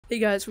Hey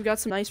guys, we got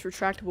some nice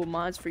retractable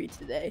mods for you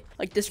today.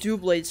 Like this dual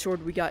blade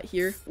sword we got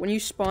here. When you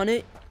spawn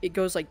it, it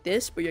goes like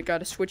this, but you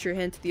gotta switch your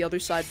hand to the other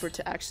side for it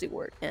to actually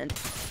work. And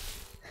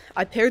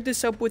I paired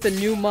this up with a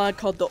new mod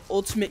called the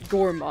Ultimate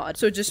Gore mod.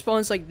 So it just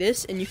spawns like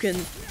this, and you can...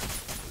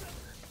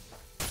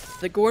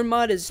 The Gore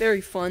mod is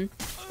very fun.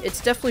 It's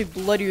definitely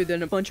bloodier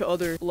than a bunch of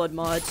other blood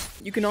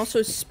mods. You can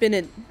also spin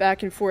it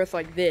back and forth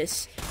like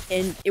this,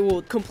 and it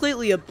will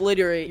completely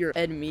obliterate your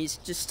enemies.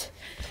 Just...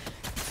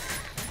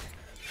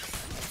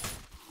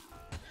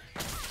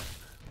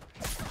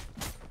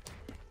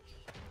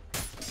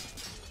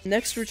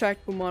 Next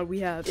retractable mod we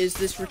have is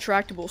this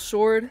retractable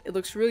sword. It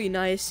looks really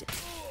nice.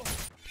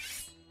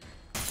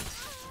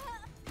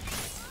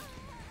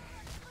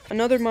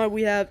 Another mod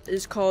we have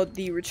is called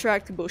the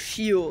retractable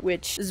shield,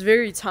 which is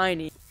very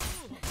tiny.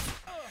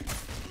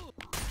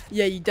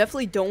 Yeah, you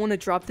definitely don't want to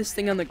drop this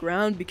thing on the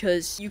ground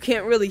because you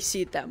can't really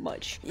see it that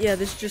much. Yeah,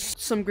 there's just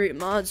some great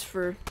mods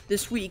for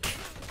this week.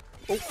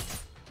 Oh.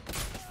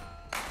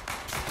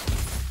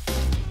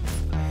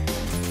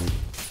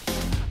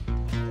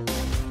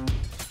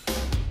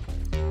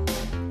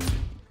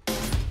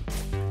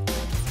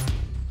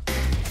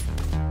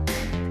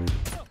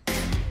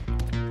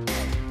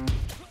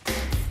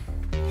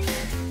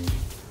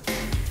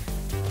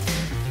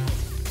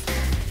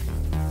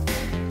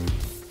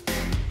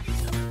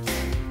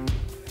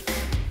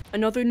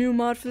 Another new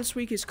mod for this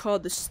week is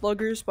called the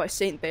Sluggers by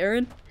St.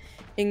 Baron.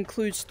 It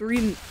includes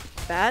 3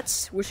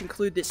 bats, which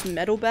include this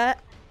metal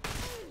bat.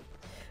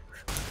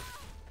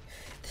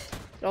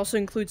 It also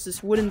includes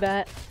this wooden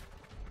bat.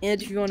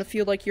 And if you want to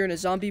feel like you're in a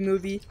zombie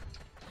movie,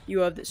 you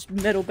have this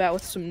metal bat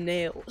with some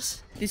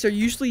nails. These are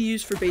usually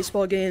used for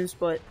baseball games,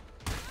 but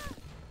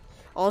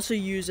also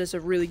used as a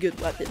really good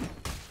weapon.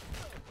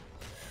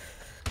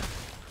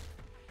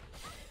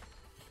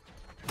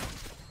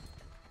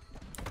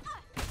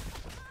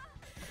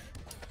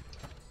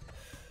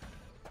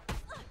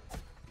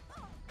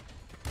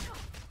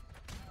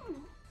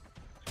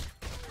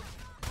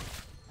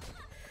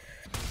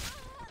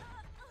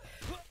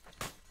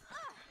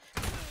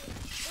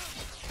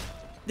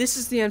 This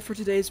is the end for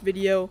today's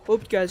video.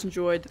 Hope you guys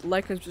enjoyed.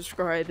 Like and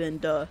subscribe, and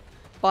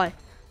bye.